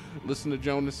channel. Listen to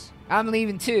Jonas. I'm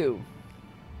leaving too.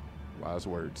 Wise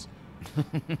words.